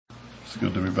It's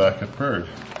good to be back at Prairie.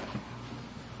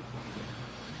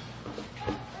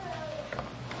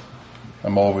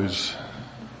 I'm always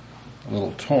a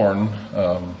little torn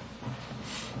about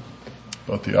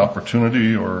the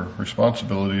opportunity or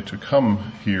responsibility to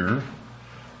come here,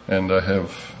 and I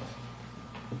have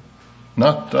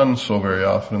not done so very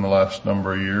often in the last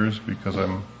number of years because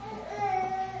I'm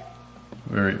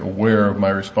very aware of my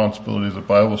responsibilities at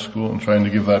Bible school and trying to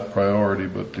give that priority,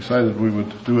 but decided we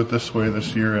would do it this way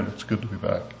this year, and it's good to be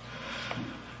back.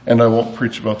 And I won't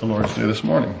preach about the Lord's Day this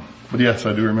morning, but yes,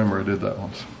 I do remember I did that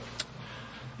once.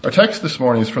 Our text this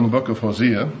morning is from the book of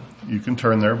Hosea. You can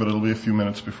turn there, but it'll be a few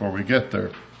minutes before we get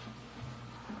there.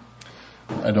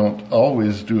 I don't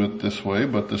always do it this way,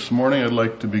 but this morning I'd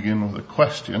like to begin with a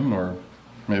question, or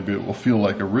maybe it will feel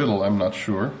like a riddle, I'm not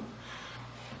sure.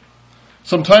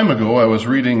 Some time ago I was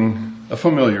reading a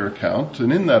familiar account,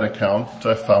 and in that account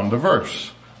I found a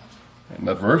verse. In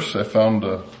that verse I found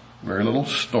a very little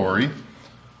story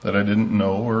that I didn't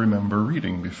know or remember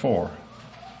reading before.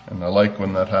 And I like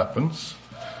when that happens.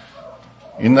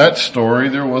 In that story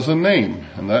there was a name,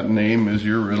 and that name is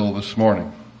your riddle this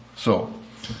morning. So,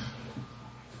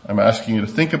 I'm asking you to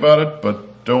think about it,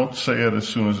 but don't say it as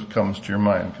soon as it comes to your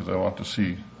mind, because I want to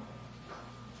see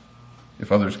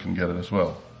if others can get it as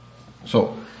well.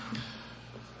 So,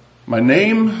 my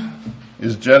name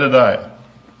is Jedediah.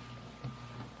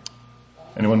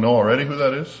 Anyone know already who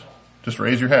that is? Just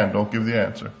raise your hand, don't give the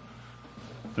answer.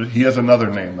 He has another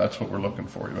name, that's what we're looking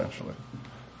for eventually.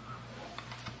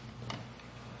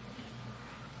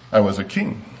 I was a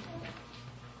king.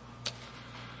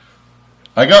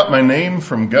 I got my name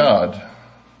from God.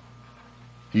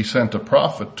 He sent a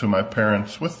prophet to my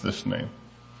parents with this name.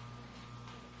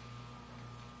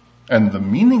 And the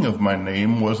meaning of my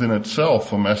name was in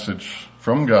itself a message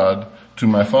from God to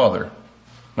my father.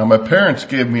 Now my parents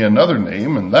gave me another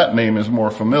name, and that name is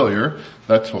more familiar.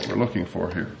 That's what we're looking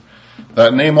for here.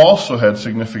 That name also had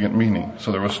significant meaning.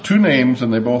 So there was two names,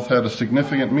 and they both had a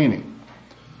significant meaning.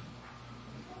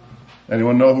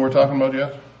 Anyone know who we're talking about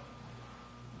yet?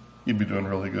 You'd be doing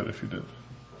really good if you did.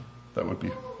 That would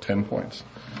be 10 points.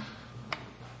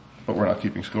 But we're not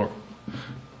keeping score.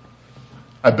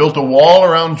 I built a wall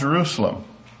around Jerusalem,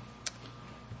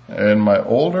 and my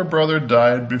older brother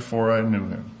died before I knew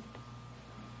him.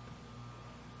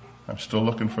 I'm still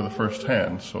looking for the first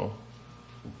hand, so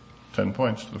 10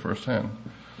 points to the first hand.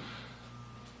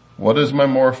 What is my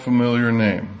more familiar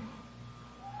name?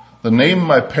 The name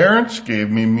my parents gave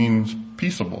me means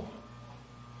peaceable.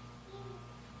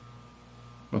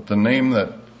 But the name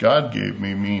that God gave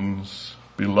me means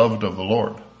beloved of the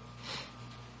Lord.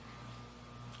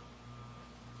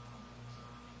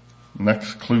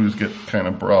 Next clues get kind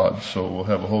of broad, so we'll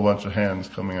have a whole bunch of hands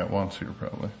coming at once here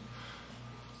probably.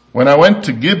 When I went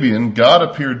to Gibeon, God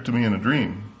appeared to me in a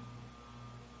dream.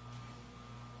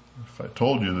 If I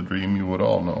told you the dream, you would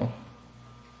all know.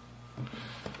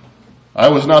 I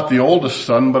was not the oldest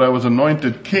son, but I was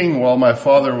anointed king while my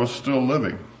father was still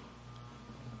living.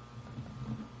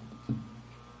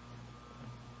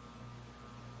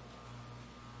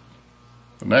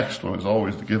 The next one is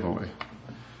always the giveaway.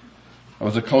 I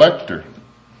was a collector.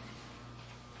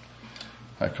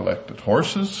 I collected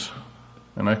horses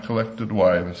and I collected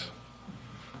wives.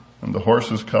 And the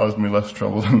horses caused me less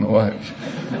trouble than the wives.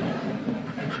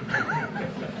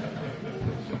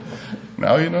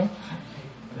 Now you know?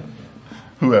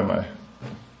 Who am I?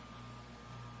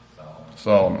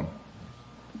 Solomon.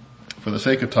 For the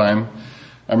sake of time,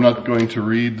 I'm not going to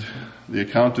read the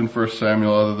account in 1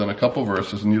 Samuel other than a couple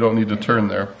verses, and you don't need to turn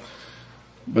there.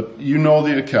 But you know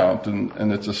the account,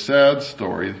 and it's a sad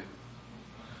story.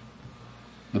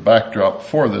 The backdrop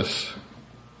for this,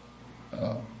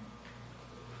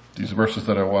 these verses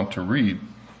that I want to read,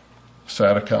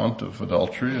 sad account of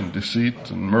adultery and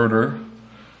deceit and murder.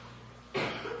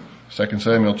 2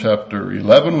 Samuel chapter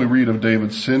 11, we read of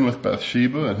David's sin with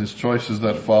Bathsheba and his choices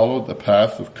that followed, the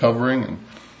path of covering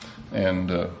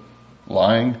and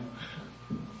lying.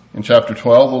 In chapter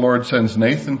 12, the Lord sends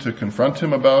Nathan to confront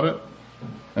him about it.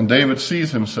 And David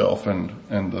sees himself and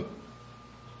the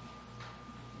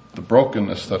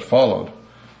brokenness that followed.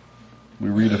 We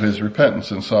read of his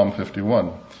repentance in Psalm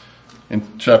 51.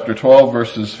 In chapter 12,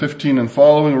 verses 15 and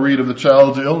following, we read of the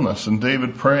child's illness and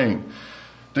David praying.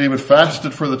 David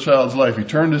fasted for the child's life. He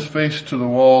turned his face to the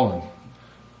wall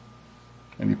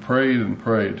and he prayed and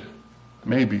prayed.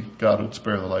 Maybe God would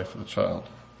spare the life of the child.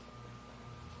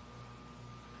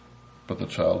 But the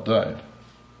child died.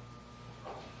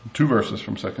 2 verses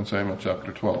from 2 Samuel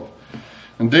chapter 12.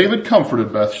 And David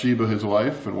comforted Bathsheba his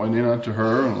wife and went in unto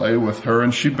her and lay with her,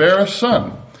 and she bare a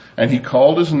son, and he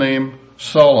called his name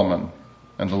Solomon,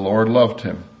 and the Lord loved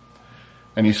him.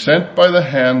 And he sent by the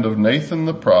hand of Nathan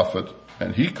the prophet,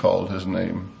 and he called his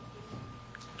name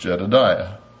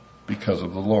Jedediah, because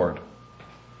of the Lord.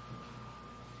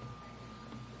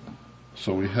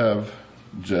 So we have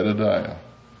Jedediah,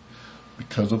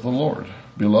 because of the Lord,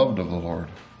 beloved of the Lord.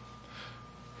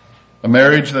 A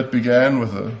marriage that began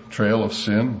with a trail of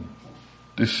sin,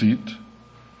 deceit,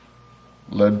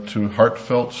 led to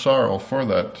heartfelt sorrow for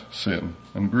that sin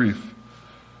and grief.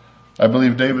 I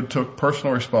believe David took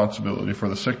personal responsibility for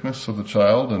the sickness of the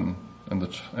child and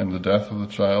the death of the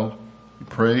child. He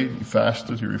prayed, he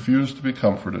fasted, he refused to be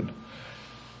comforted.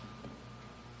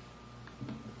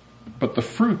 But the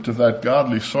fruit of that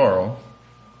godly sorrow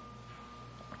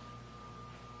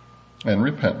and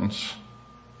repentance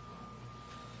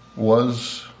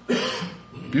was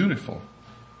beautiful.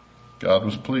 God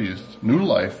was pleased. New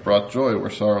life brought joy where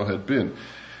sorrow had been.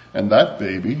 And that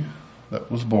baby that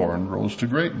was born rose to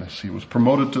greatness. He was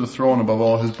promoted to the throne above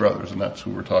all his brothers, and that's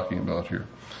who we're talking about here.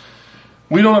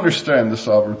 We don't understand the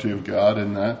sovereignty of God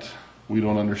in that. We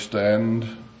don't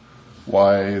understand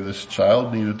why this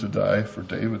child needed to die for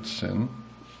David's sin.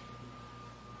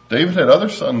 David had other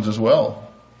sons as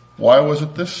well. Why was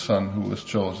it this son who was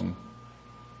chosen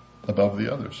above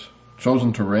the others?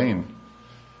 Chosen to reign.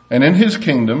 And in his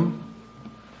kingdom,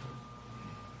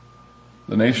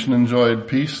 the nation enjoyed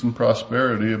peace and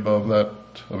prosperity above that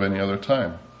of any other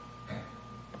time.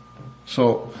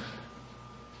 So,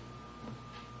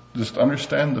 just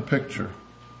understand the picture.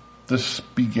 This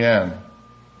began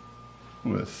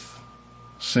with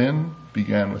sin,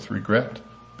 began with regret,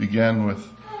 began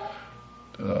with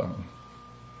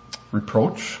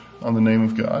reproach on the name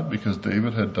of God because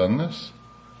David had done this.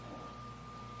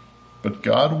 But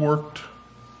God worked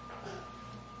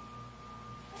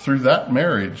through that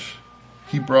marriage.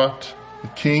 He brought a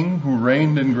king who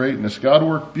reigned in greatness. God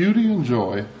worked beauty and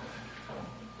joy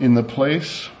in the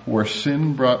place where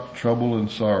sin brought trouble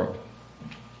and sorrow.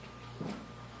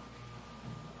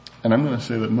 And I'm going to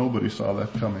say that nobody saw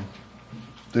that coming.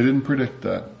 They didn't predict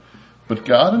that. But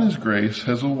God in His grace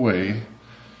has a way,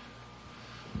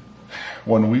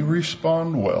 when we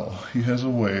respond well, He has a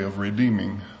way of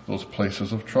redeeming those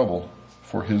places of trouble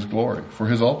for His glory, for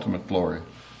His ultimate glory.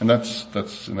 And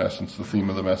that's in essence the theme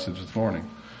of the message this morning.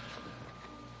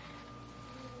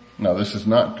 Now, this is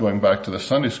not going back to the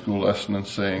Sunday school lesson and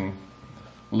saying,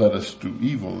 let us do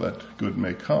evil that good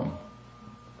may come.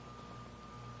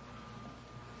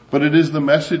 But it is the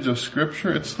message of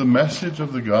Scripture, it's the message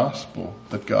of the gospel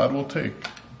that God will take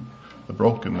the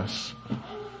brokenness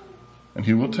and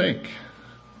He will take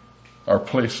our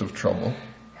place of trouble.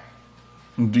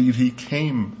 Indeed, He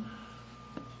came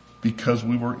because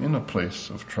we were in a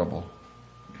place of trouble.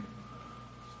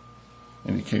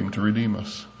 And He came to redeem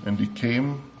us. And He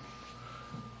came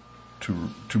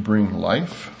to bring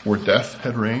life where death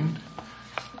had reigned.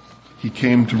 He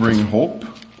came to bring hope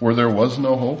where there was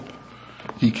no hope.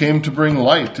 He came to bring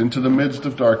light into the midst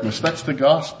of darkness. That's the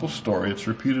gospel story. It's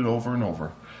repeated over and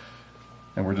over.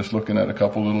 And we're just looking at a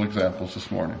couple little examples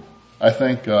this morning. I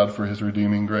thank God for His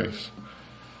redeeming grace.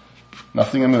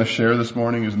 Nothing I'm going to share this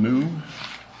morning is new.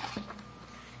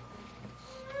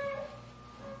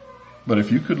 But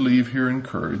if you could leave here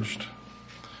encouraged,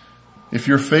 if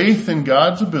your faith in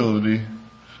God's ability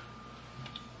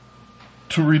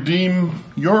to redeem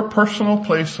your personal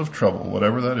place of trouble,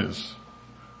 whatever that is,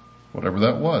 whatever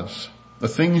that was, the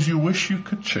things you wish you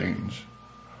could change,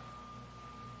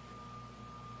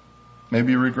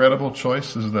 maybe regrettable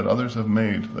choices that others have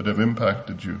made that have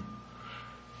impacted you,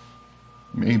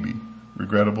 maybe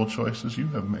regrettable choices you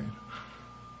have made.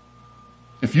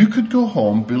 If you could go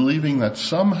home believing that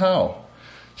somehow,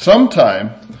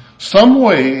 sometime, some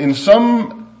way, in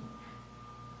some,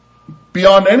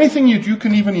 beyond anything you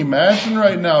can even imagine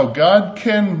right now, God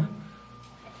can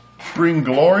bring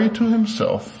glory to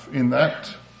Himself in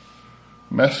that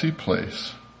messy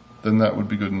place, then that would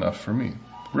be good enough for me.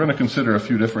 We're going to consider a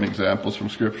few different examples from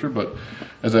Scripture, but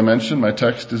as I mentioned, my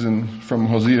text is from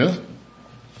Hosea.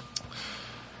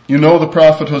 You know, the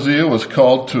prophet Hosea was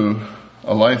called to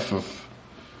a life of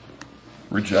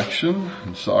rejection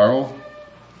and sorrow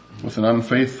with an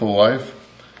unfaithful wife.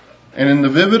 And in the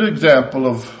vivid example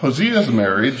of Hosea's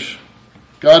marriage,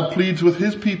 God pleads with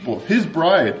His people, His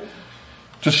bride,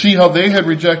 to see how they had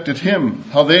rejected Him,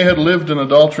 how they had lived an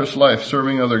adulterous life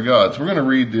serving other gods. We're going to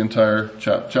read the entire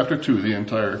chapter 2, the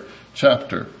entire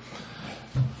chapter.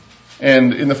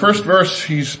 And in the first verse,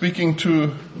 he's speaking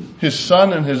to his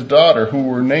son and his daughter who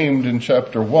were named in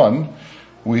chapter 1.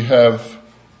 We have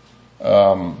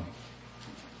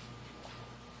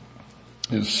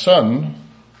his son,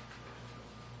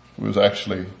 who was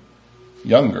actually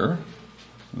younger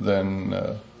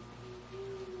than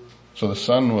So the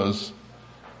son was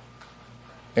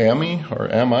Ami,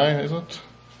 or Ami, is it?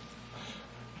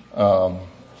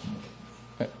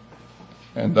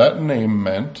 And that name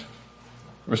meant,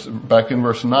 back in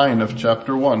verse 9 of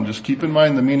chapter 1, just keep in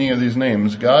mind the meaning of these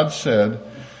names. God said,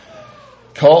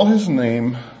 call his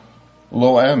name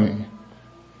Lo-Ami,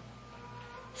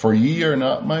 for ye are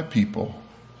not my people,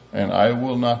 and I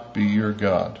will not be your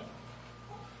God.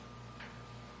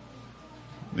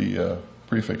 The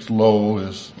prefix lo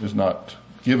is not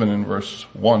given in verse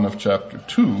 1 of chapter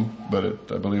 2, but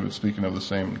I believe it's speaking of the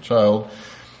same child.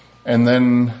 And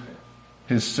then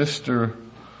his sister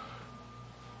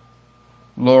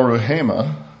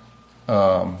Lo-Ruhamah,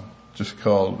 just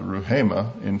called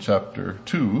Ruhamah in chapter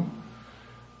 2,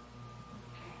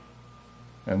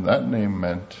 and that name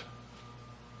meant,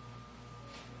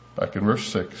 back in verse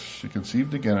 6, she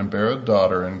conceived again and bare a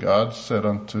daughter, and God said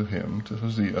unto him, to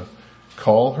Hosea,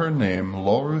 call her name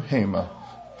Lo-Ruhamah,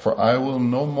 for I will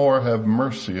no more have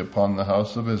mercy upon the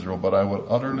house of Israel, but I will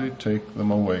utterly take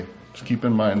them away. Just keep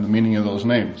in mind the meaning of those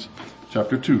names.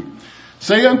 Chapter 2.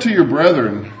 Say unto your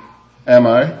brethren,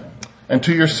 Ami, and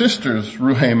to your sisters,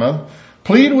 Ruhamah,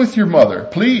 plead with your mother,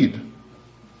 plead,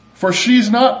 for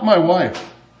she's not my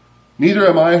wife, neither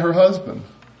am I her husband.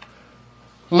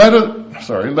 Let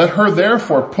her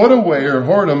therefore put away her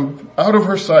whoredom out of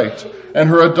her sight, and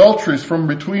her adulteries from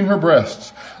between her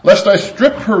breasts, lest I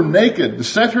strip her naked,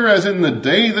 set her as in the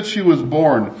day that she was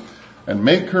born, and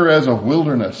make her as a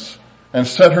wilderness, and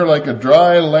set her like a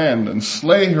dry land, and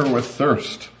slay her with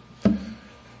thirst.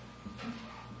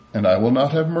 And I will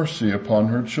not have mercy upon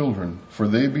her children, for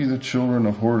they be the children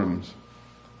of whoredoms.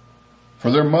 For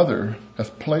their mother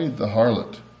hath played the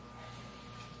harlot.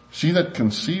 She that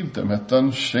conceived them hath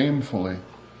done shamefully.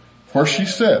 For she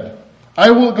said,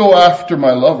 I will go after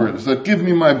my lovers that give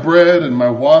me my bread and my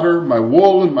water, my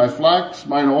wool and my flax,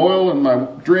 mine oil and my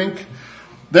drink.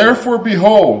 Therefore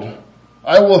behold,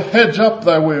 I will hedge up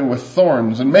thy way with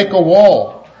thorns and make a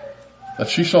wall, that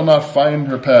she shall not find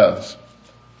her paths.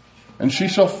 And she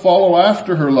shall follow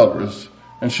after her lovers,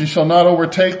 and she shall not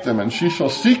overtake them, and she shall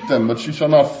seek them, but she shall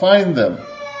not find them.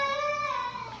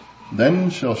 Then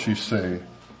shall she say,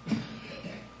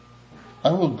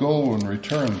 I will go and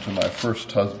return to my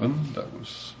first husband,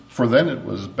 for then it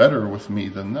was better with me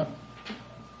than them.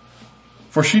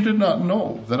 For she did not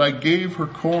know that I gave her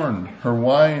corn, her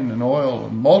wine and oil,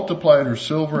 and multiplied her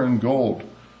silver and gold,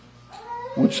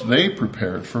 which they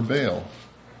prepared for Baal.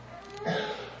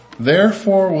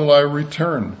 Therefore will I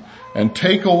return, and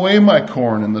take away my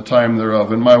corn in the time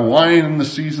thereof, and my wine in the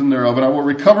season thereof, and I will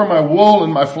recover my wool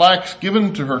and my flax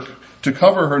given to her to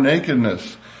cover her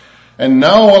nakedness. And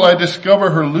now will I discover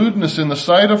her lewdness in the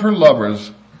sight of her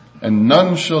lovers, and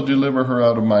none shall deliver her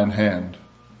out of mine hand.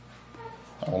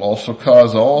 I will also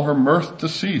cause all her mirth to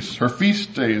cease, her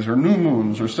feast days, her new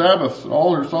moons, her Sabbaths, and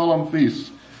all her solemn feasts.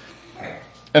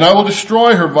 And I will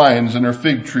destroy her vines and her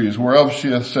fig trees, whereof she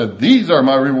hath said, these are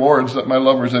my rewards that my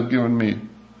lovers have given me.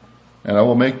 And I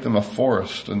will make them a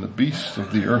forest, and the beasts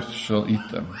of the earth shall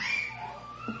eat them.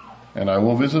 And I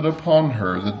will visit upon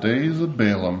her the days of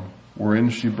Balaam, wherein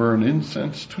she burned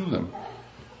incense to them.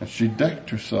 And she decked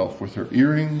herself with her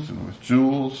earrings and with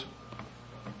jewels.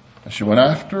 And she went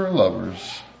after her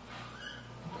lovers.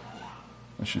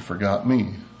 And she forgot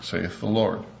me, saith the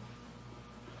Lord.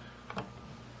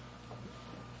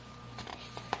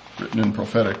 Written in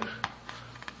prophetic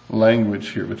language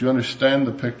here. But you understand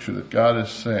the picture that God is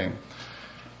saying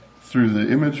through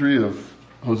the imagery of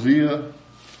Hosea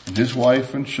and his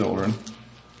wife and children.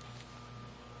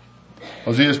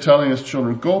 Hosea is telling his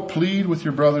children, go plead with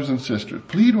your brothers and sisters.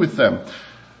 Plead with them.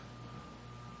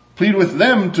 Plead with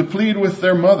them to plead with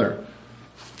their mother.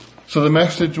 So the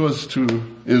message was to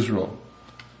Israel.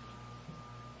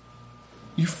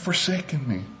 You've forsaken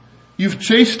me. You've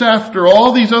chased after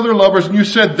all these other lovers, and you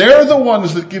said, they're the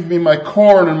ones that give me my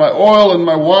corn and my oil and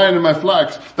my wine and my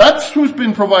flax. That's who's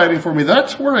been providing for me.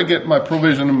 That's where I get my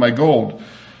provision and my gold.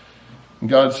 And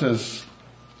God says,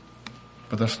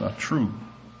 but that's not true.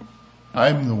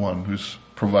 I'm the one who's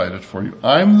provided for you.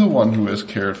 I'm the one who has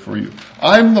cared for you.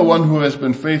 I'm the one who has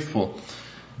been faithful.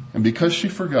 And because she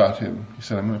forgot him, he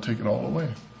said, I'm going to take it all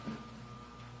away.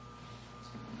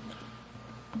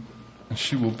 And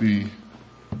she will be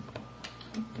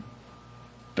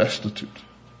destitute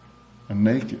and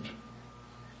naked.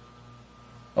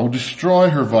 I will destroy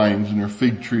her vines and her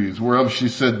fig trees, whereof she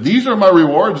said, these are my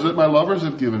rewards that my lovers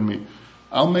have given me.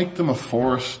 I'll make them a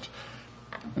forest,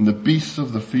 and the beasts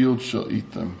of the field shall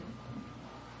eat them.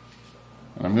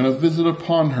 And I'm going to visit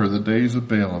upon her the days of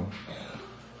Balaam,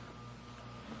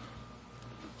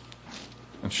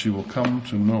 and she will come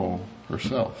to know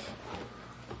herself.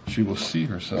 she will see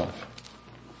herself.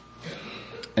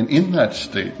 And in that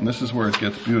state, and this is where it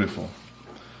gets beautiful,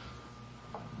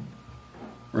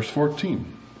 verse 14,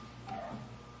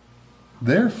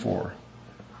 therefore,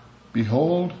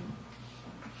 behold,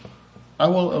 I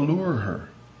will allure her.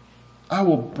 I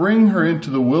will bring her into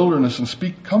the wilderness and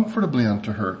speak comfortably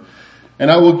unto her. And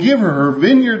I will give her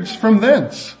vineyards from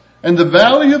thence, and the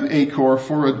valley of Achor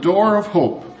for a door of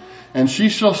hope. And she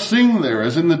shall sing there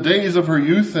as in the days of her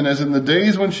youth, and as in the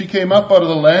days when she came up out of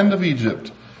the land of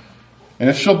Egypt. And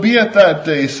it shall be at that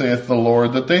day, saith the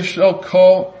Lord, that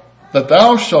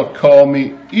thou shalt call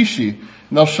me Ishi,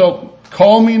 and thou shalt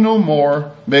call me no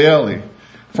more Baali.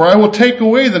 For I will take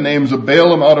away the names of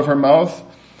Baalim out of her mouth,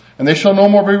 and they shall no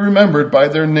more be remembered by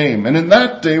their name. And in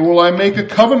that day will I make a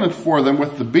covenant for them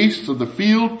with the beasts of the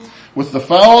field, with the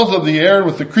fowls of the air, and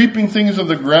with the creeping things of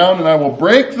the ground, and I will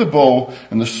break the bow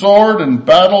and the sword and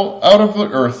battle out of the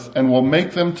earth, and will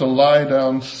make them to lie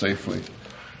down safely.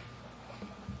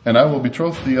 And I will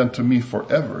betroth thee unto me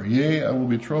forever. Yea, I will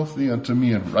betroth thee unto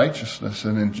me in righteousness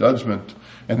and in judgment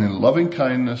and in loving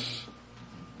kindness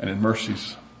and in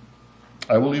mercies.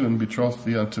 I will even betroth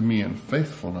thee unto me in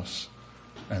faithfulness,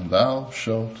 and thou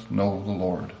shalt know the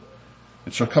Lord.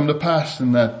 It shall come to pass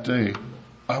in that day,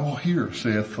 I will hear,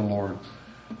 saith the Lord.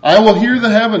 I will hear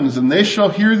the heavens, and they shall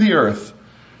hear the earth.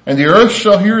 And the earth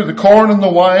shall hear the corn and the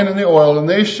wine and the oil, and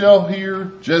they shall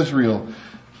hear Jezreel.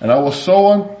 And I will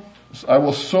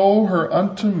sow her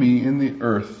unto me in the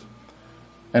earth,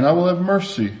 and I will have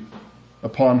mercy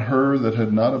upon her that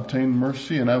had not obtained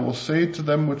mercy, and I will say to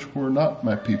them which were not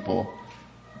my people,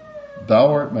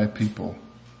 Thou art my people,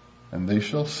 and they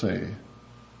shall say,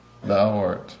 Thou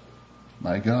art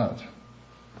my God.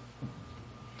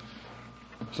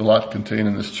 There's a lot contained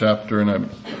in this chapter, and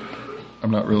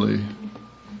I'm not really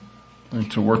going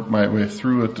to work my way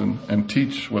through it and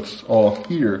teach what's all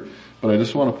here, but I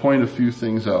just want to point a few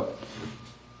things out.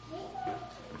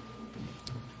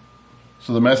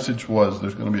 So the message was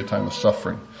there's going to be a time of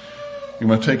suffering. You're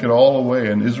going to take it all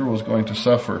away, and Israel is going to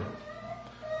suffer.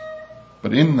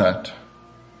 But in that,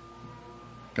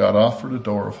 God offered a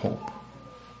door of hope.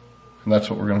 And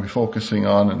that's what we're going to be focusing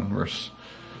on in verse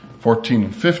 14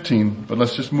 and 15. But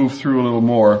let's just move through a little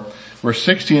more. Verse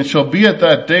 16, It shall be at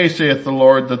that day, saith the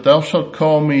Lord, that thou shalt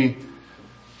call me,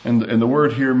 and the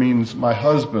word here means my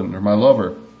husband or my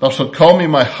lover. Thou shalt call me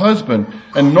my husband,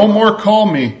 and no more call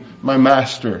me my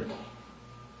master.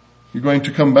 You're going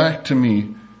to come back to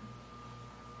me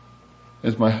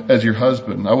as your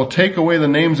husband. I will take away the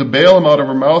names of Baalim out of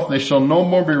her mouth, and they shall no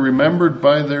more be remembered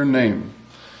by their name.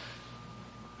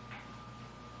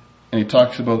 And he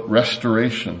talks about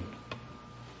restoration.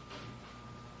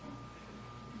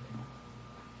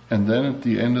 And then at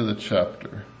the end of the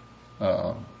chapter,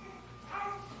 will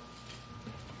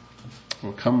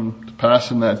come to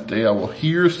pass in that day, I will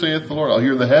hear, saith the Lord, I'll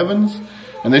hear the heavens,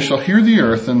 and they shall hear the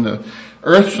earth, and the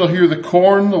earth shall hear the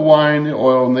corn, the wine, the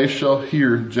oil, and they shall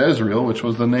hear Jezreel, which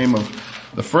was the name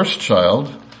of the first child,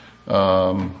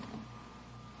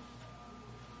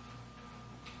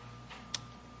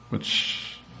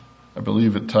 which I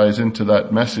believe it ties into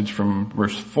that message from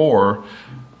verse 4.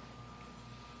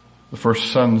 The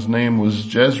first son's name was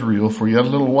Jezreel. For yet a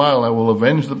little while I will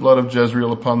avenge the blood of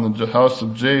Jezreel upon the house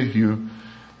of Jehu,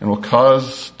 and will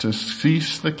cause to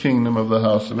cease the kingdom of the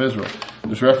house of Israel.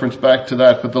 There's reference back to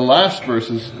that, but the last verse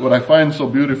is what I find so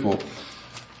beautiful.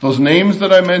 Those names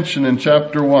that I mentioned in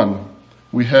chapter 1,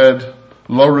 we had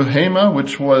Lo Ruhama,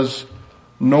 which was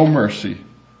no mercy.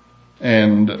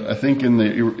 And I think in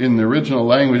the original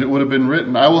language it would have been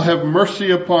written, I will have mercy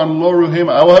upon Lo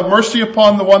Ruhama. I will have mercy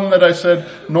upon the one that I said,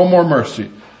 no more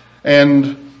mercy.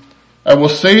 And I will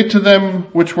say to them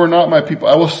which were not my people,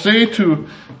 I will say to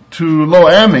Lo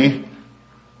Ami,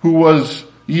 who was,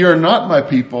 ye are not my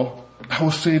people, I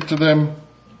will say to them,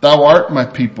 thou art my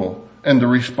people. And the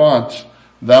response,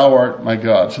 thou art my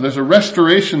God. So there's a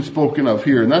restoration spoken of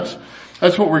here. And that's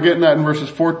what we're getting at in verses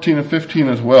 14 and 15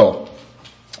 as well.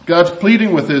 God's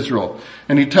pleading with Israel,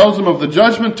 and he tells them of the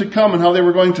judgment to come and how they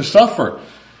were going to suffer.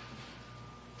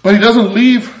 But he doesn't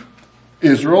leave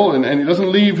Israel, and he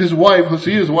doesn't leave his wife,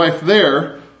 Hosea's wife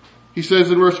there. He says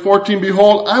in verse 14,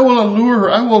 behold, I will allure her,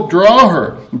 I will draw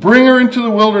her, bring her into the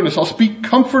wilderness, I'll speak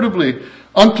comfortably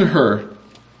unto her,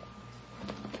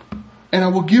 and I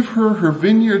will give her her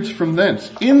vineyards from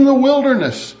thence. In the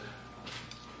wilderness,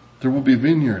 there will be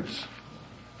vineyards.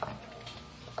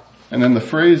 And then the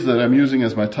phrase that I'm using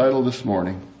as my title this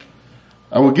morning,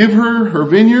 I will give her her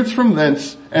vineyards from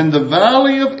thence, and the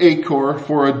valley of Achor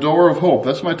for a door of hope.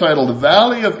 That's my title, the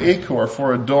valley of Achor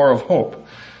for a door of hope.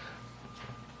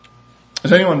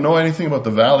 Does anyone know anything about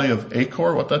the valley of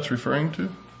Achor, what that's referring to?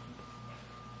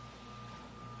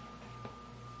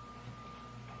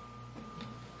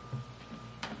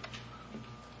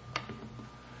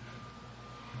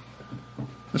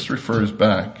 This refers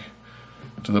back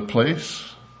to the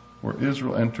place where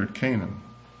Israel entered Canaan.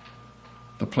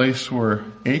 The place where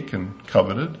Achan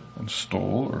coveted and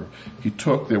stole, or he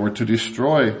took. They were to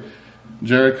destroy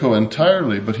Jericho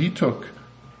entirely, but he took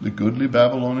the goodly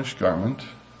Babylonish garment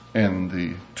and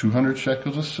the 200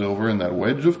 shekels of silver and that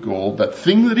wedge of gold, that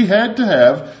thing that he had to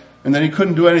have, and then he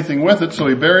couldn't do anything with it, so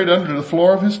he buried it under the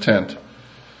floor of his tent.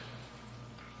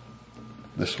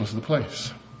 This was the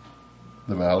place,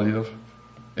 the valley of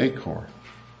Achor.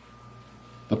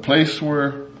 The place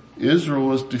where Israel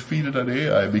was defeated at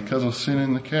Ai because of sin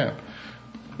in the camp.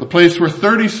 The place where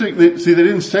 36, they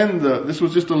didn't send this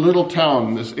was just a little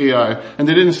town, this Ai, and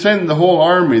they didn't send the whole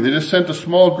army. They just sent a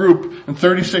small group, and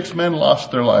 36 men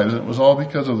lost their lives. And it was all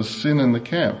because of the sin in the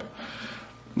camp.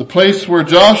 The place where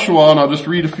Joshua, and I'll just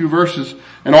read a few verses,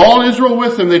 and all Israel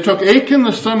with him, they took Achan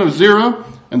the son of Zerah,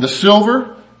 and the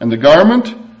silver, and the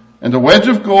garment, and the wedge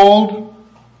of gold,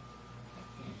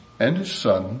 and his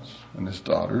sons, and his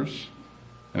daughters,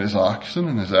 and his oxen,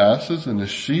 and his asses, and his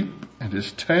sheep, and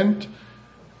his tent,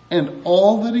 and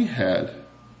all that he had,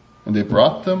 and they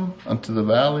brought them unto the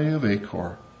valley of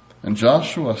Achor. And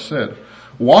Joshua said,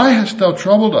 Why hast thou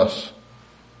troubled us?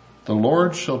 The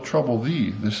Lord shall trouble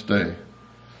thee this day.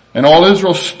 And all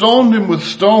Israel stoned him with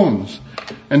stones,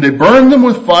 and they burned them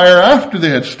with fire after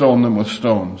they had stoned them with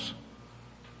stones.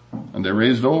 And they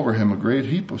raised over him a great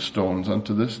heap of stones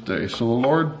unto this day. So the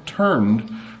Lord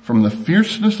turned from the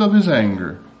fierceness of his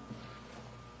anger.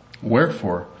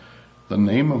 Wherefore, the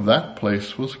name of that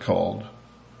place was called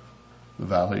the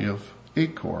Valley of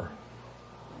Achor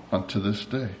unto this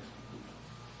day.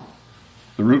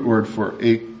 The root word for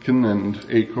Achan and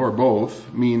Achor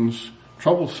both means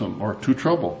troublesome or to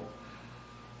trouble.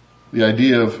 The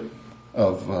idea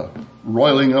of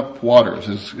roiling up waters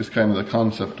is kind of the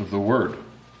concept of the word.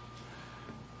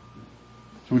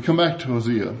 So we come back to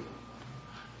Hosea,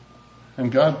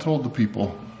 and God told the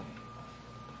people,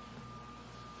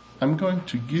 I'm going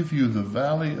to give you the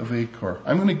valley of Achor.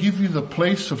 I'm going to give you the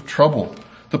place of trouble,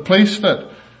 the place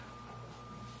of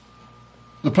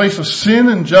sin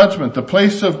and judgment, the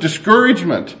place of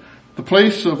discouragement, the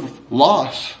place of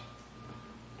loss.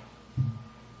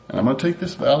 And I'm going to take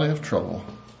this valley of trouble.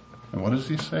 And what does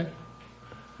he say?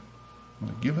 I'm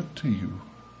going to give it to you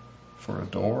for a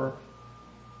door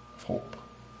of hope.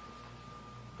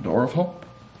 A door of hope.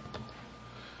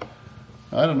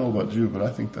 I don't know about you, but I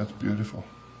think that's beautiful.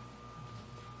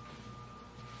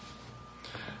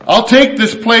 I'll take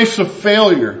this place of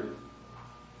failure.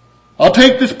 I'll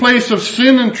take this place of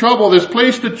sin and trouble, this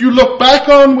place that you look back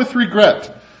on with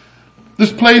regret,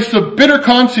 this place of bitter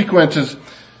consequences,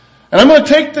 and I'm going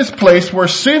to take this place where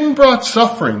sin brought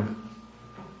suffering.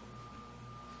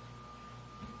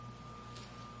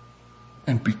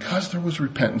 And because there was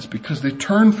repentance, because they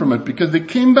turned from it, because they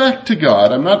came back to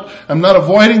God, I'm not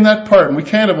avoiding that part, and we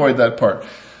can't avoid that part.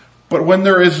 But when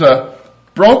there is a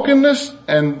brokenness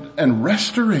and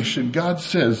restoration, God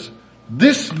says,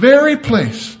 this very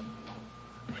place,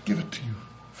 I give it to you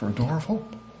for a door of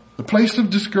hope. The place of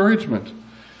discouragement.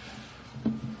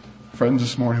 Friends,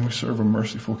 this morning we serve a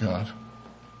merciful God.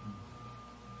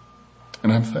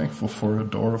 And I'm thankful for a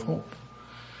door of hope.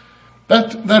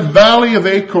 That valley of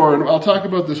Achor, and I'll talk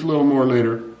about this a little more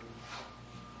later,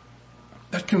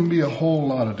 that can be a whole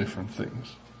lot of different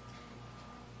things.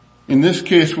 In this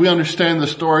case, we understand the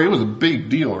story. It was a big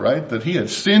deal, right? That he had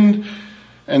sinned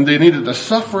and they needed to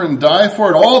suffer and die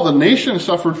for it. All the nation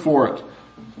suffered for it.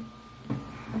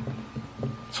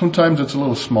 Sometimes it's a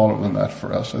little smaller than that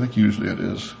for us. I think usually it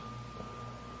is.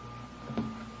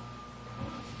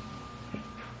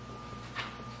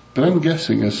 But I'm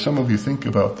guessing as some of you think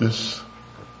about this,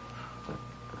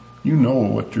 you know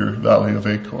what your valley of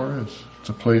Achor is. It's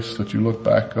a place that you look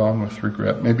back on with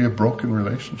regret. Maybe a broken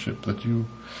relationship that you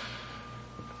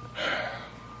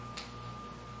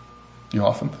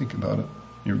often think about it.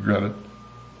 You regret it.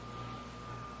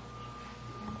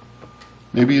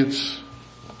 Maybe it's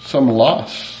some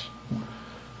loss,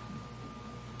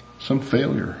 some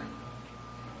failure.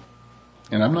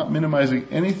 And I'm not minimizing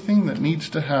anything that needs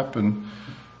to happen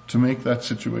to make that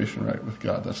situation right with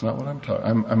God. That's not what I'm talking.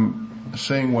 I'm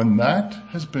saying when that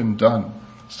has been done,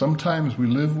 sometimes we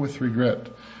live with regret.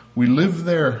 We live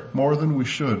there more than we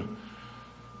should.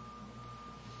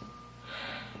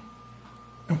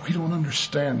 And we don't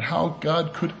understand how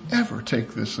God could ever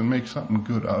take this and make something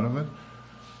good out of it.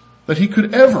 That he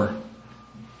could ever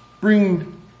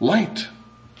bring light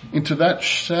into that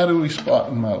shadowy spot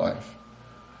in my life.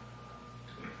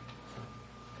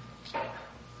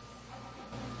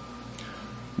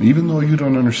 Even though you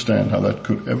don't understand how that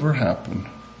could ever happen,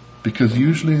 because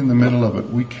usually in the middle of it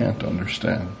we can't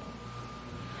understand.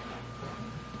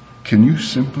 Can you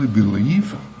simply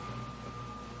believe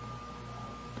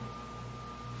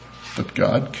that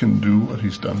God can do what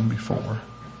He's done before?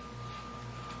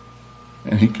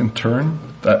 And He can turn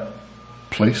that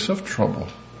place of trouble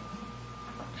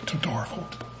into a door of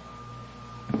hope.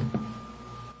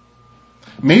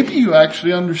 Maybe you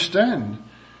actually understand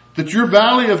that your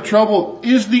valley of trouble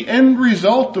is the end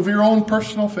result of your own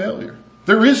personal failure.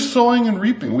 There is sowing and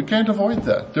reaping. We can't avoid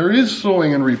that. There is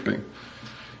sowing and reaping.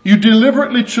 You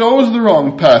deliberately chose the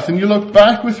wrong path and you look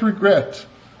back with regret.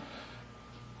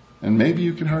 And maybe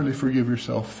you can hardly forgive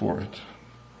yourself for it.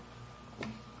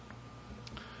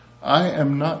 I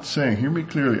am not saying, hear me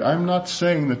clearly, I'm not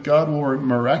saying that God will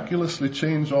miraculously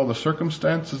change all the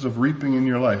circumstances of reaping in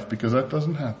your life, because that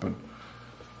doesn't happen.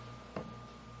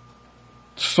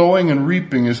 Sowing and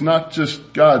reaping is not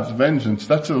just God's vengeance.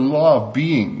 That's a law of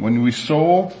being. When we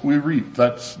sow, we reap.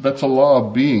 That's a law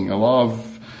of being, a law of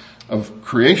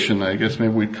creation, I guess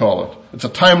maybe we'd call it. It's a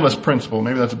timeless principle.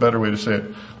 Maybe that's a better way to say it.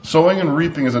 Sowing and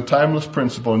reaping is a timeless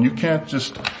principle, and you can't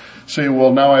just say,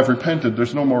 well, now I've repented,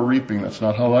 there's no more reaping. That's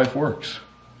not how life works.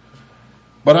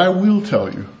 But I will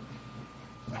tell you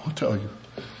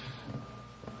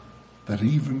that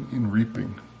even in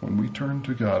reaping, when we turn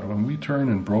to God, when we turn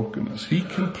in brokenness, He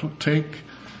can take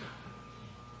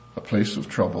a place of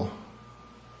trouble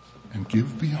and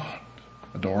give beyond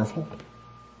a door of hope.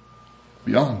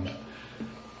 Beyond.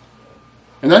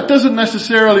 And that doesn't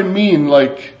necessarily mean,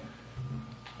 like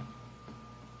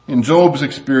in Job's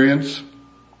experience,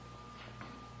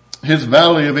 his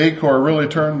valley of Achor really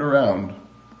turned around.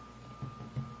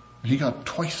 He got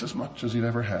twice as much as he'd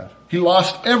ever had. He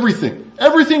lost everything.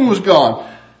 Everything was gone.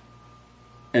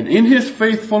 And in his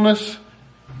faithfulness,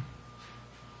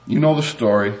 you know the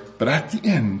story, but at the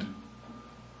end,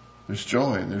 there's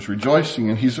joy and there's rejoicing,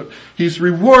 and he's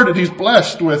rewarded, he's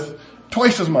blessed with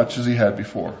twice as much as he had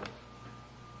before.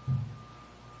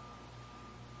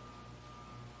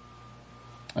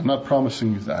 I'm not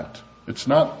promising you that. It's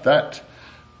not that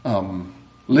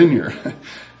linear.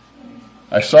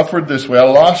 I suffered this way, I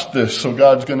lost this, so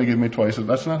God's going to give me twice.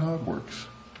 That's not how it works.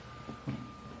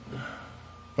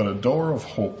 But a door of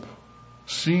hope,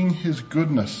 seeing His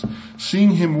goodness,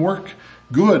 seeing Him work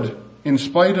good in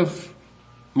spite of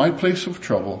my place of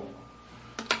trouble,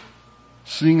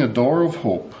 seeing a door of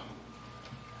hope.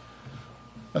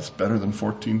 That's better than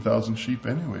 14,000 sheep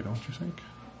anyway, don't you think?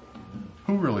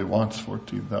 Who really wants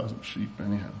 14,000 sheep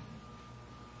anyhow?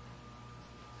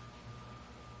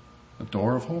 A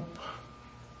door of hope.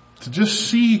 To just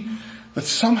see that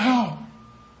somehow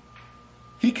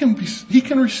He can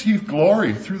receive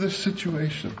glory through this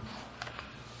situation.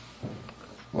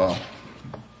 Wow.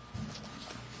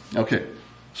 Okay.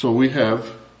 So we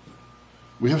have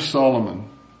Solomon.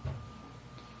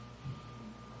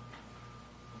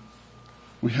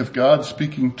 We have God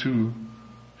speaking to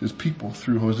His people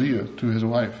through Hosea, to his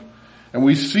wife. And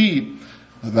we see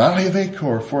the valley of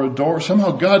Achor for a door.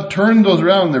 Somehow God turned those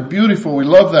around. They're beautiful. We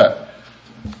love that.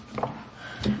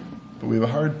 But we have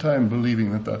a hard time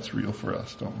believing that that's real for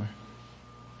us, don't we?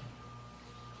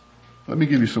 Let me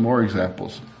give you some more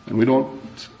examples. And we're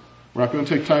not going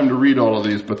to take time to read all of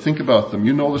these, but think about them.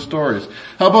 You know the stories.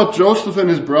 How about Joseph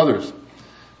and his brothers?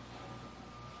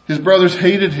 His brothers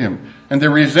hated him, and they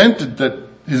resented that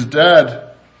his dad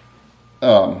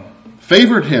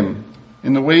favored him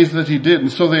in the ways that he did,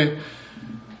 and so they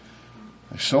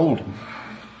sold him.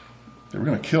 They were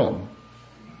going to kill him.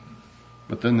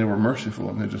 But then they were merciful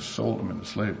and they just sold him into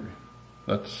slavery.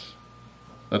 That's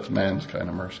man's kind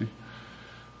of mercy.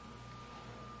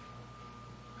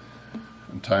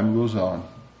 And time goes on.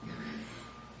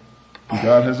 And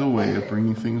God has a way of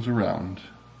bringing things around.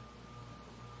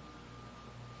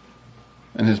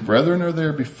 And his brethren are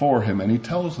there before him, and he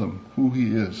tells them who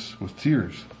he is with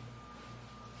tears.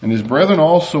 And his brethren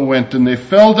also went, and they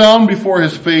fell down before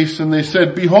his face, and they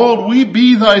said, Behold, we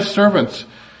be thy servants.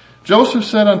 Joseph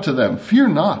said unto them, Fear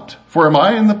not, for am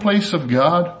I in the place of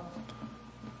God?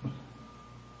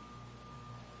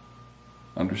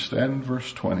 Understand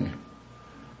verse 20.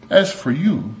 As for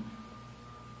you,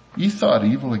 ye thought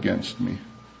evil against me.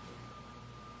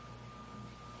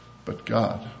 But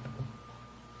God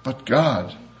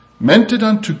meant it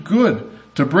unto good,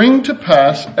 to bring to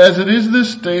pass, as it is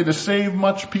this day, to save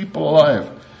much people alive.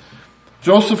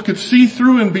 Joseph could see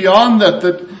through and beyond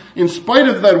that in spite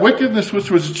of that wickedness, which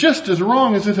was just as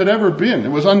wrong as it had ever been, it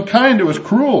was unkind, it was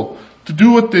cruel to do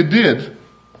what they did.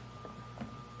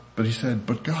 But he said,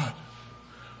 but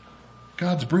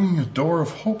God's bringing a door of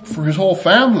hope for his whole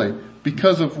family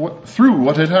because of through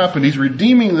what had happened. He's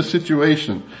redeeming the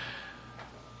situation.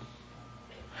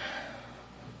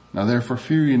 Now therefore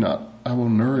fear ye not. I will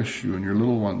nourish you and your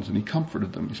little ones. And he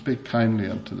comforted them. He spake kindly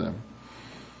unto them.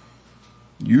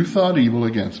 You thought evil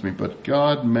against me, but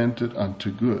God meant it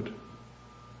unto good.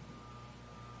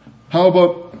 How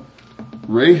about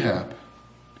Rahab,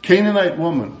 Canaanite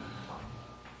woman?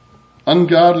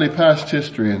 Ungodly past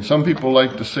history, and some people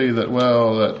like to say that,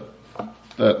 well,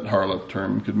 that harlot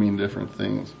term could mean different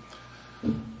things.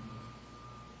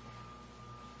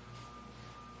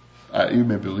 You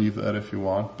may believe that if you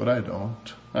want, but I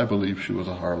don't. I believe she was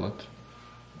a harlot.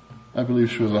 I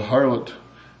believe she was a harlot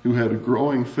who had a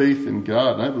growing faith in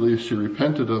God, and I believe she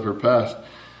repented of her past.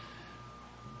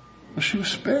 But she was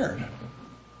spared.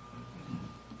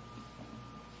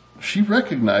 She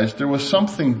recognized there was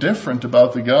something different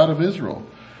about the God of Israel.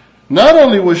 Not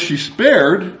only was she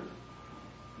spared,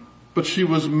 but she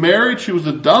was married, she was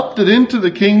adopted into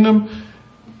the kingdom,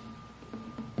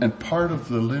 and part of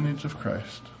the lineage of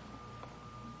Christ.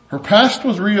 Her past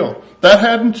was real. That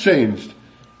hadn't changed.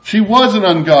 She was an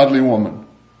ungodly woman,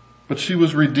 but she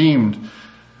was redeemed.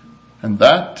 And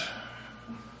that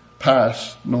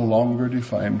past no longer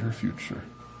defined her future.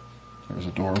 There was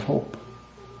a door of hope.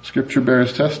 Scripture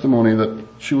bears testimony that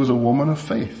she was a woman of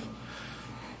faith.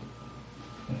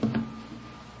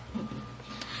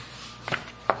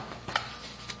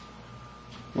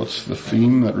 What's the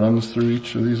theme that runs through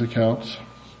each of these accounts?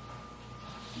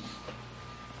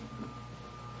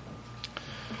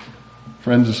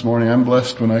 Friends, this morning I'm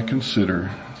blessed when I consider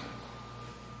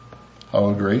how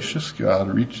a gracious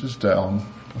God reaches down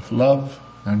with love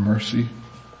and mercy,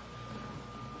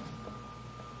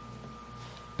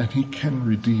 and he can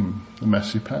redeem the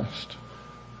messy past.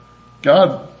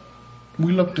 God,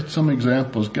 we looked at some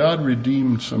examples. God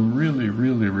redeemed some really,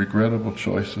 really regrettable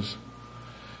choices.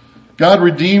 God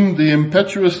redeemed the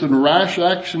impetuous and rash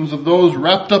actions of those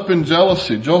wrapped up in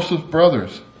jealousy, Joseph's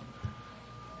brothers.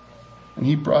 And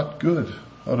he brought good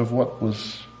out of what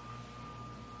was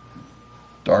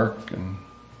dark and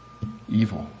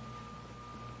evil.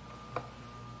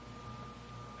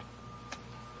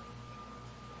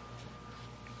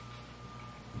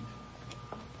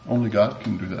 Only God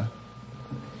can do that.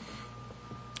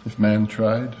 If man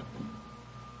tried,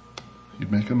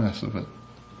 he'd make a mess of it.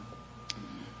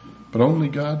 But only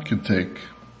God can take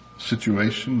a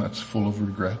situation that's full of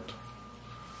regret.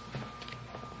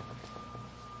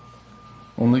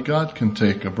 Only God can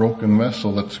take a broken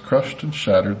vessel that's crushed and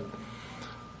shattered,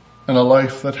 and a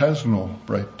life that has no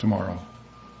bright tomorrow.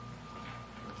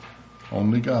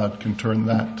 Only God can turn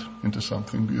that into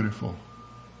something beautiful,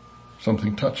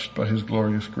 something touched by his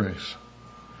glorious grace.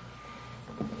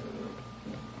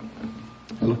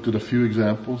 I looked at a few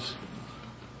examples.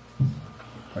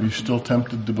 Are you still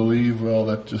tempted to believe, well,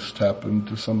 that just happened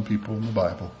to some people in the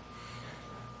Bible?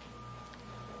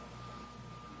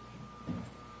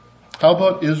 How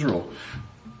about Israel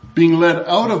being led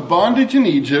out of bondage in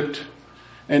Egypt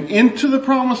and into the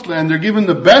promised land? They're given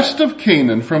the best of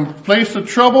Canaan, from a place of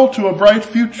trouble to a bright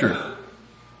future.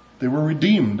 They were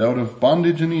redeemed out of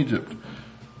bondage in Egypt.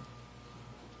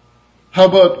 How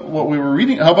about what we were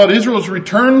reading? How about Israel's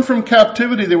return from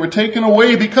captivity? They were taken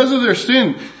away because of their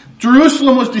sin.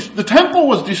 The temple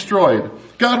was destroyed.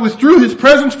 God withdrew his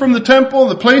presence from the temple.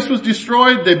 The place was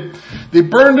destroyed. They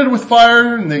burned it with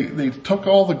fire, and they took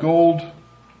all the gold.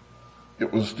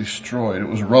 It was destroyed. It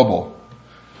was rubble.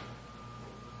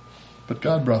 But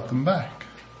God brought them back.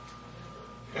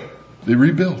 They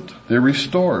rebuilt. They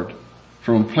restored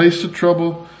from a place of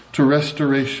trouble to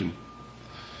restoration.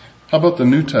 How about the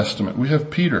New Testament? We have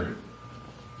Peter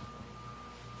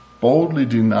boldly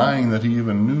denying that he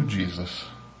even knew Jesus.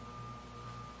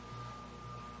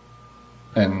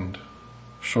 And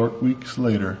short weeks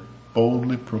later,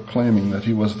 boldly proclaiming that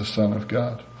he was the Son of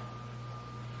God.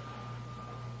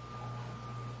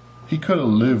 He could have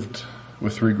lived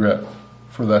with regret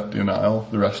for that denial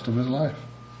the rest of his life.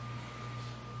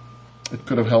 It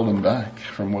could have held him back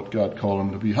from what God called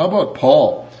him to be. How about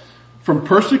Paul? From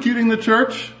persecuting the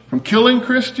church, from killing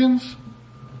Christians,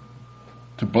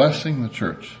 to blessing the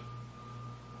church.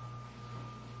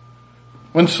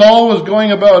 When Saul was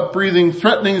going about breathing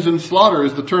threatenings and slaughter,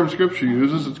 is the term Scripture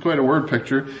uses, it's quite a word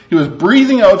picture. He was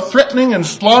breathing out threatening and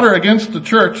slaughter against the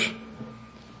church.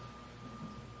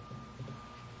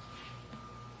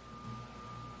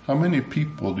 How many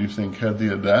people do you think had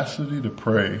the audacity to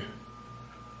pray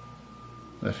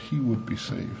that he would be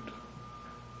saved?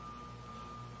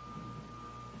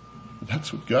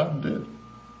 That's what God did.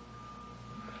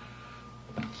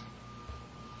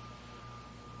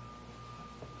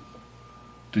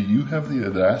 Do you have the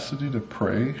audacity to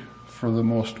pray for the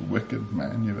most wicked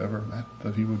man you've ever met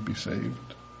that he would be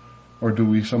saved? Or do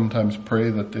we sometimes pray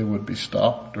that they would be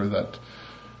stopped, or that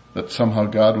that somehow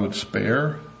God would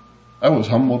spare. I was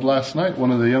humbled last night.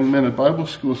 One of the young men at Bible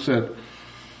school said,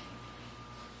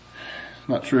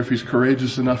 not sure if he's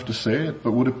courageous enough to say it,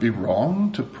 but would it be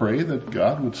wrong to pray that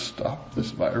God would stop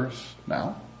this virus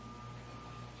now?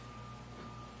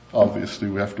 Obviously,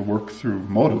 we have to work through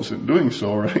motives in doing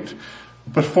so, right?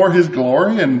 But for His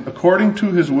glory and according to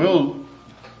His will,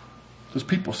 there's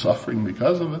people suffering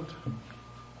because of it.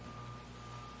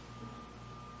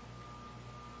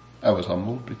 I was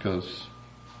humbled because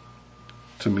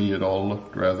to me it all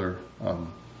looked rather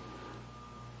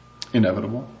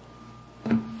inevitable.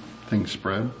 Things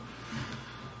spread.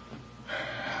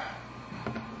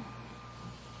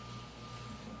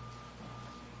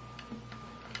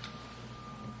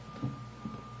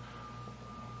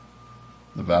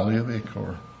 The valley of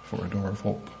Achor for a door of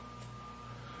hope.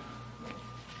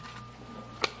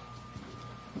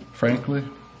 Frankly,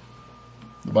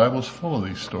 the Bible's full of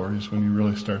these stories when you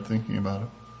really start thinking about it.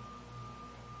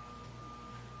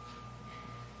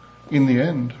 In the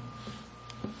end,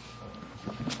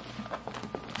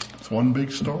 it's one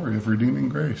big story of redeeming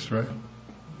grace, right?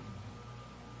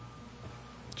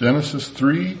 Genesis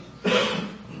 3,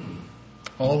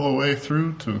 all the way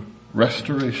through to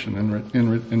restoration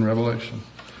in Revelation.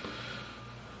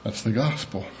 That's the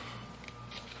gospel.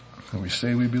 And we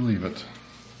say we believe it.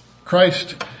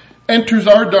 Christ enters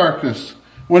our darkness.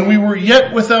 When we were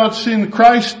yet without sin,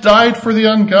 Christ died for the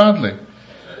ungodly.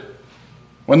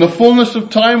 When the fullness of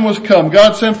time was come,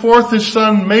 God sent forth His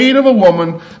Son, made of a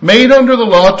woman, made under the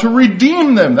law, to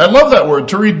redeem them. I love that word,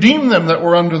 to redeem them that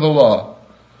were under the law.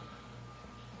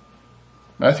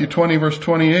 Matthew 20 verse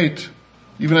 28.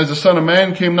 Even as the Son of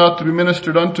Man came not to be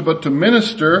ministered unto, but to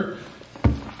minister,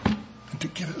 and to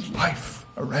give His life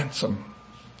a ransom.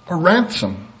 A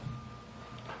ransom.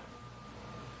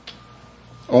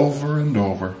 Over and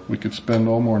over. We could spend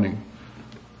all morning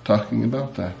talking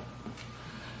about that.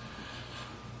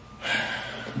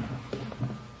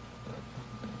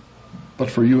 But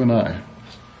for you and I,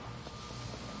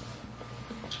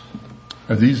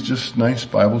 are these just nice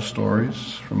Bible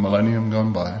stories from millennium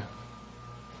gone by?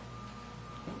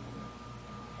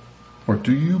 Or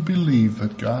do you believe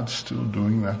that God's still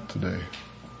doing that today?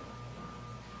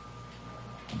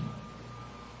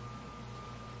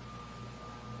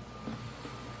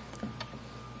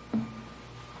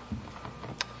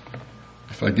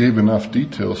 If I gave enough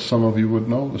details, some of you would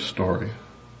know the story.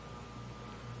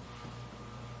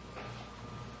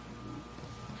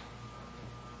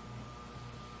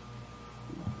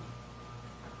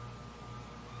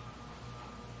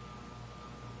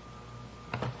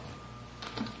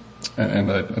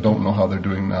 And I don't know how they're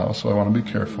doing now, so I want to be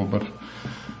careful,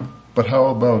 but how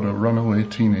about a runaway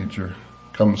teenager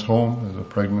comes home as a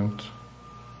pregnant,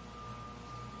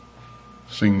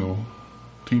 single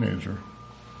teenager,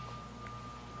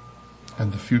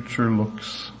 and the future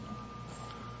looks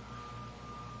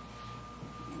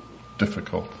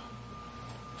difficult.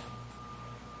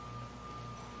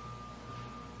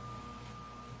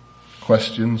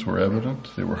 Questions were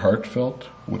evident, they were heartfelt.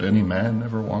 Would any man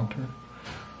ever want her?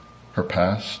 Her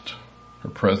past, her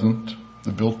present,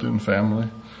 the built-in family.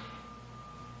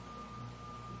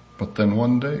 But then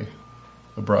one day,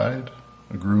 a bride,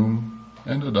 a groom,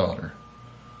 and a daughter,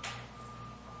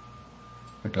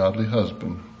 a godly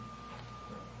husband.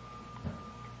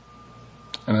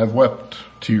 And I've wept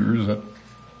tears at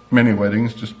many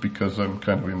weddings just because I'm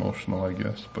kind of emotional, I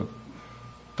guess, but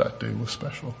that day was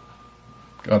special.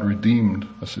 God redeemed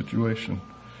a situation.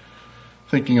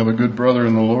 Thinking of a good brother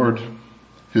in the Lord,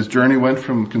 his journey went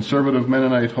from conservative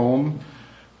Mennonite home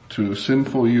to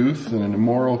sinful youth and an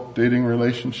immoral dating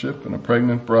relationship and a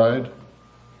pregnant bride.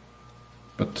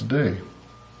 But today,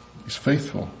 he's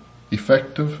faithful,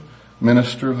 effective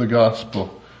minister of the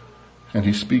gospel, and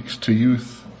he speaks to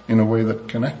youth in a way that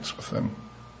connects with them.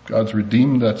 God's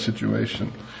redeemed that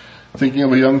situation. Thinking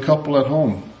of a young couple at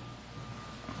home,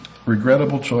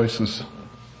 regrettable choices,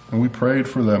 and we prayed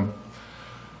for them.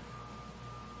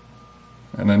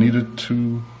 And I needed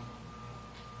to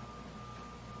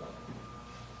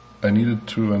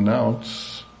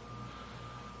announce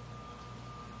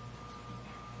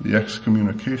the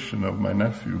excommunication of my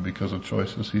nephew because of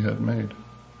choices he had made.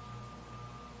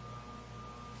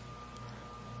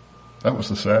 That was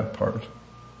the sad part.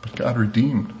 But God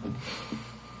redeemed.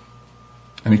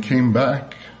 And he came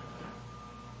back,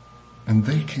 and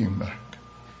they came back,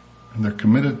 and they're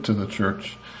committed to the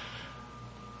church.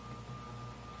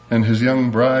 And his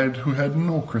young bride, who had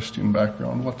no Christian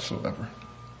background whatsoever,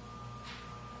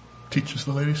 teaches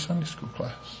the ladies' Sunday school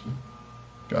class.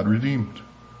 God redeemed.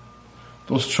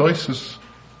 Those choices,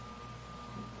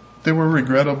 they were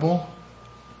regrettable.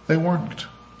 They weren't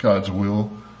God's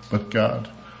will. but God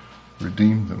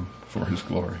redeemed them for his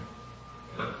glory.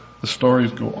 The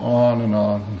stories go on and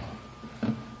on.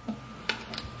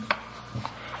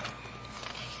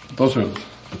 Those are the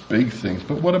big things,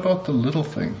 but what about the little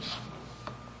things?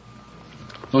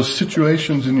 Those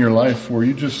situations in your life where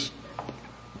it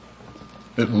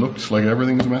looks like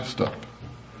everything's messed up.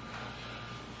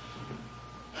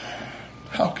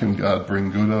 How can God bring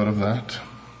good out of that?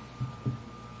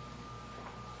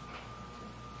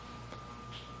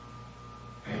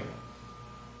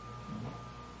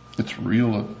 It's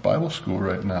real at Bible school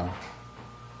right now.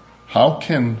 How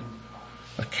can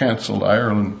a cancelled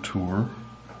Ireland tour,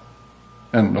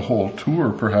 and the whole tour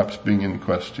perhaps being in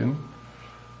question,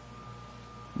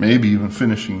 maybe even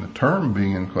finishing the term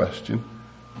being in question,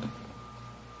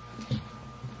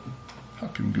 how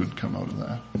can good come out of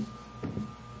that?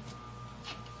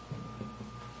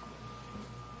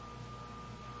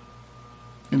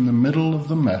 In the middle of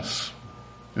the mess,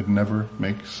 it never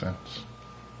makes sense.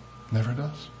 Never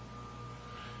does.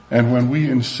 And when we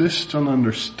insist on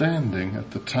understanding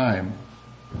at the time,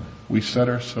 we set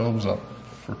ourselves up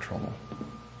for trouble.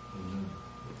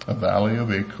 A valley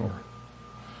of Achor.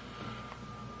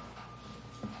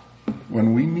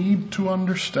 When we need to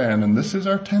understand, and this is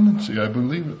our tendency, I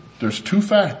believe it, there's two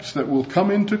facts that will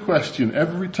come into question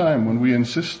every time when we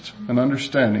insist on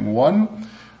understanding. One,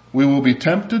 we will be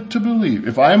tempted to believe,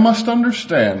 if I must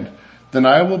understand, then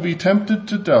I will be tempted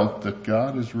to doubt that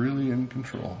God is really in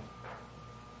control.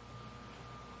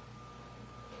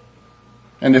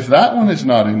 And if that one is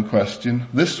not in question,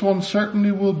 this one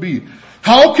certainly will be.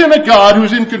 How can a God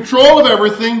who's in control of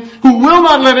everything, who will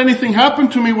not let anything happen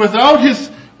to me without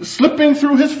his slipping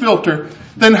through his filter,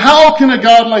 then how can a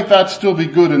God like that still be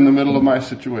good in the middle of my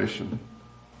situation?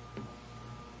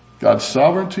 God's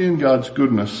sovereignty and God's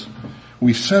goodness.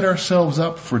 We set ourselves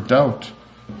up for doubt.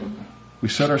 We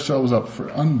set ourselves up for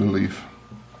unbelief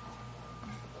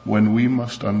when we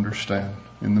must understand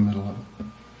in the middle of it.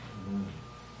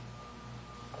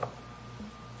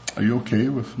 Are you okay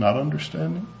with not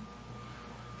understanding?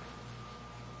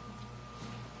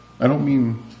 I don't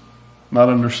mean not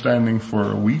understanding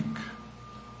for a week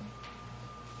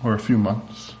or a few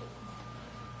months.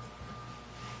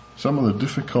 Some of the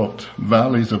difficult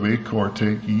valleys of Achor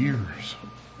take years.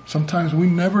 Sometimes we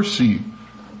never see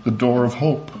the door of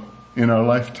hope in our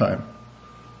lifetime.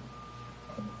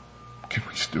 Can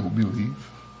we still believe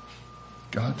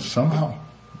God somehow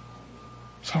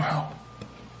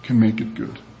can make it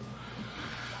good?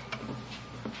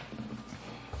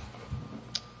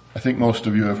 I think most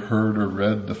of you have heard or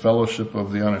read The Fellowship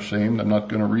of the Unashamed. I'm not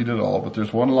going to read it all, but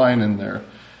there's one line in there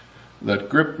that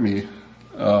gripped me.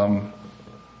 I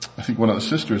think one of the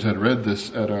sisters had read this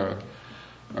at our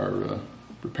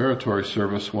preparatory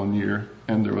service one year,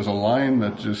 and there was a line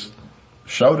that just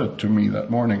shouted to me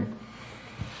that morning.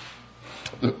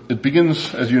 It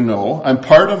begins, as you know, I'm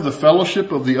part of the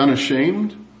fellowship of the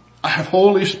unashamed. I have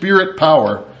Holy Spirit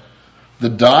power. The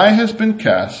die has been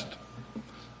cast.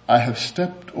 I have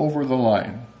stepped over the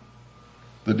line.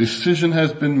 The decision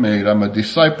has been made. I'm a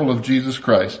disciple of Jesus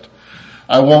Christ.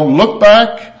 I won't look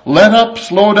back, let up,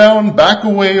 slow down, back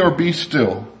away, or be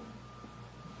still.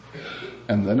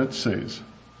 And then it says,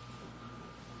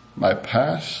 my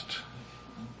past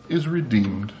is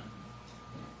redeemed.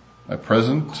 My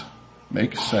present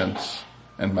makes sense,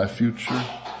 and my future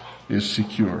is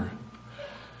secure.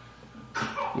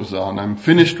 Goes on, I'm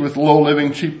finished with low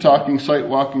living, cheap talking, sight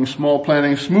walking, small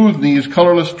planning, smooth knees,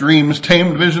 colorless dreams,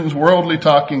 tamed visions, worldly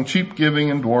talking, cheap giving,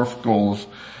 and dwarf goals.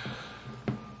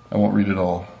 I won't read it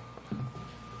all.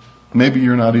 Maybe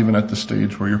you're not even at the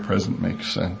stage where your present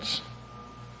makes sense.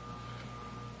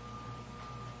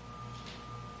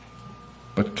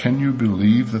 But can you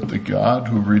believe that the God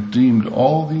who redeemed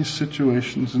all these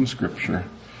situations in Scripture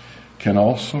can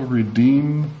also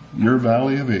redeem your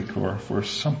valley of Achor for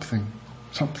something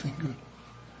good?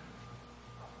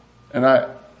 And I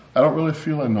don't really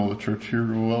feel I know the church here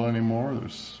real well anymore.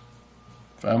 There's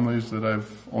families that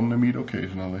I've only meet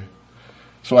occasionally.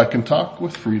 So I can talk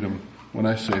with freedom when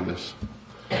I say this.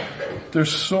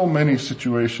 There's so many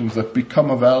situations that become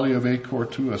a valley of Achor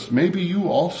to us. Maybe you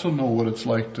also know what it's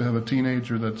like to have a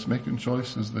teenager that's making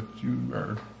choices that you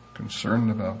are concerned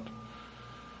about.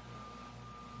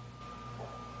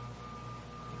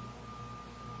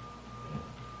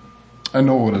 I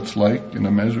know what it's like in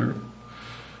a measure,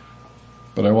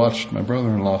 but I watched my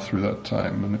brother-in-law through that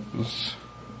time, and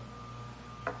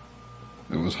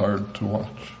it was hard to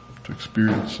watch, to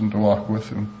experience and to walk with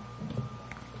him.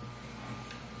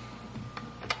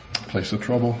 Place of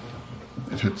trouble,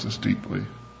 it hits us deeply.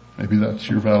 Maybe that's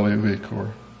your valley of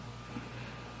Achor.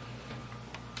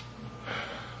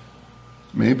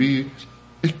 Maybe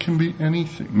it can be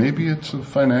anything. Maybe it's a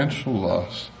financial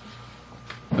loss.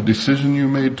 A decision you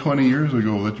made 20 years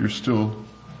ago that you're still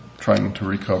trying to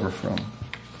recover from.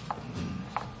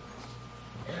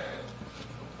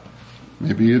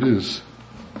 Maybe it is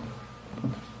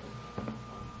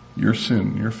your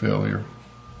sin, your failure.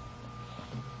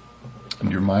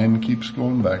 And your mind keeps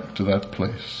going back to that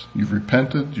place. You've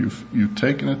repented, you've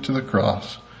taken it to the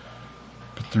cross,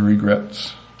 but the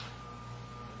regrets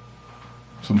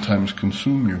sometimes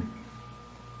consume you.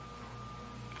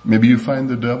 Maybe you find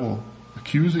the devil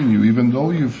accusing you even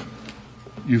though you've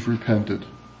repented,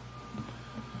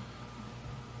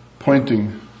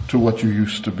 pointing to what you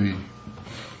used to be.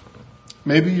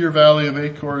 Maybe your valley of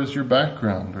Achor is your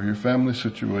background or your family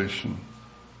situation.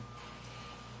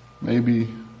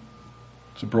 Maybe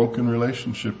it's a broken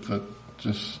relationship that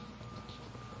just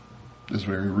is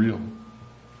very real.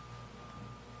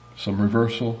 Some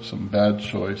reversal, some bad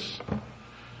choice.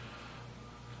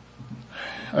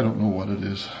 I don't know what it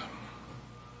is.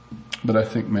 But I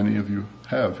think many of you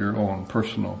have your own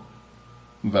personal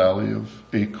valley of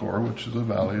Achor, which is a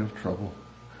valley of trouble.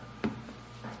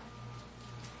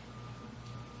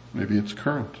 Maybe it's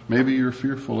current. Maybe you're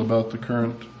fearful about the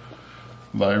current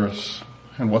virus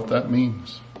and what that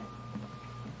means.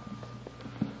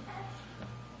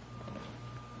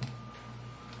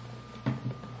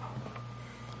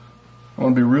 I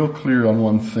want to be real clear on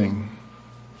one thing.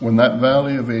 When that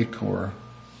valley of Achor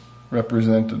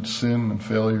represented sin and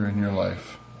failure in your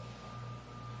life,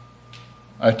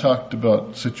 I talked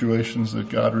about situations that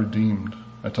God redeemed.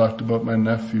 I talked about my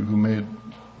nephew who made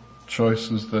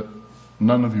choices that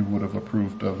none of you would have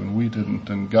approved of, and we didn't,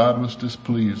 and God was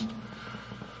displeased.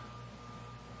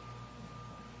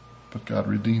 But God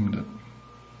redeemed it.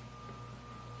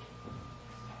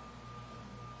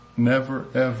 Never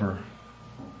ever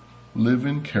live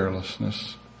in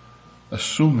carelessness,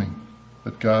 assuming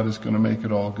that God is going to make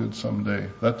it all good someday.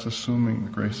 That's assuming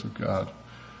the grace of God.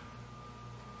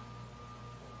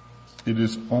 It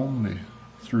is only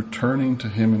through turning to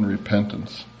Him in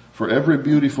repentance. For every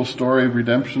beautiful story of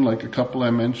redemption, like a couple I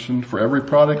mentioned, for every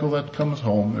prodigal that comes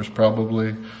home, there's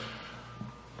probably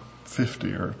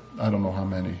 50 or I don't know how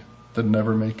many that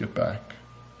never make it back.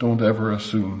 Don't ever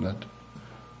assume that,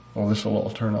 oh, this will all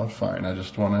turn out fine. I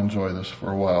just want to enjoy this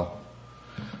for a while.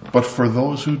 But for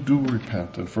those who do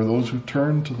repent and for those who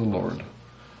turn to the Lord,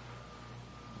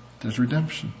 there's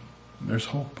redemption. There's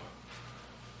hope.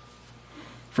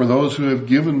 For those who have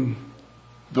given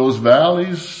those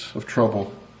valleys of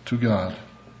trouble to God,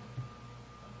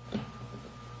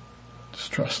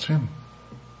 just trust Him.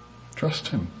 Trust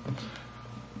Him.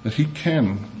 That He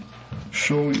can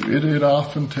show you. It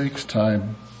often takes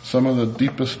time. Some of the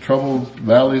deepest troubled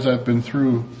valleys I've been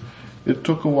through, it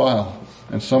took a while.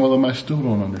 And some of them I still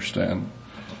don't understand.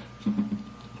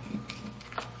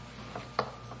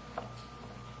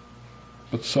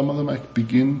 But some of them I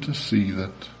begin to see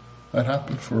that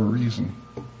happened for a reason.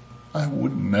 I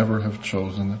would never have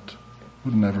chosen it.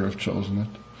 Would never have chosen it.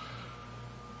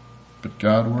 But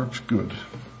God works good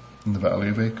in the valley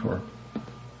of Achor.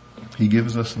 He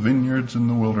gives us vineyards in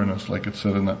the wilderness, like it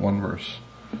said in that one verse.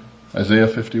 Isaiah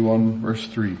 51 verse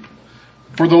 3.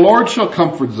 For the Lord shall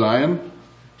comfort Zion.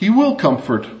 He will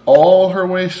comfort all her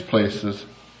waste places.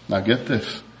 Now get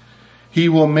this. He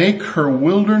will make her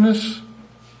wilderness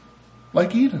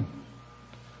like Eden,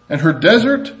 and her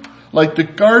desert like the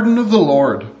garden of the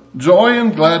Lord. Joy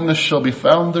and gladness shall be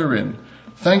found therein,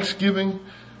 thanksgiving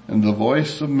and the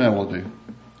voice of melody.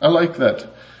 I like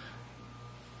that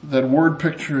word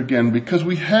picture again, because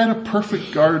we had a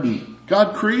perfect garden.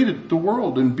 God created the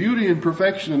world in beauty and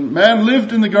perfection, and man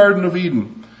lived in the Garden of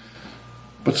Eden.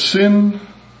 But sin,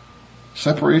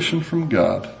 separation from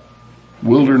God,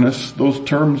 wilderness, those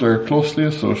terms are closely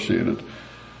associated.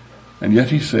 And yet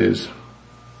He says,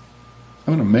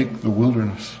 I'm going to make the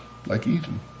wilderness like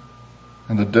Eden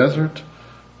and the desert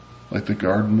like the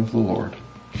garden of the Lord.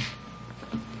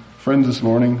 Friends, this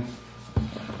morning,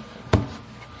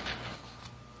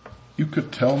 you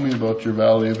could tell me about your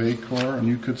valley of Achor and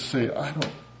you could say,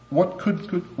 what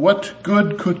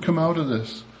good could come out of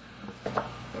this?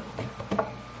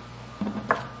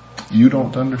 You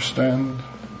don't understand,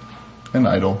 and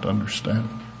I don't understand.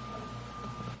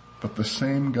 But the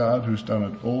same God who's done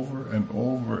it over and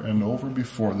over and over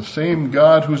before, the same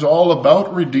God who's all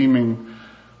about redeeming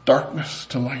darkness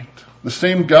to light, the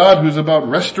same God who's about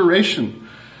restoration,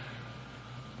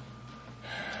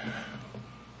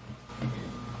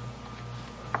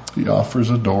 He offers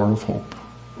a door of hope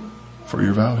for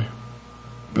your valley.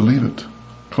 Believe it.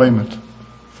 Claim it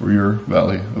for your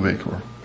valley of Achor.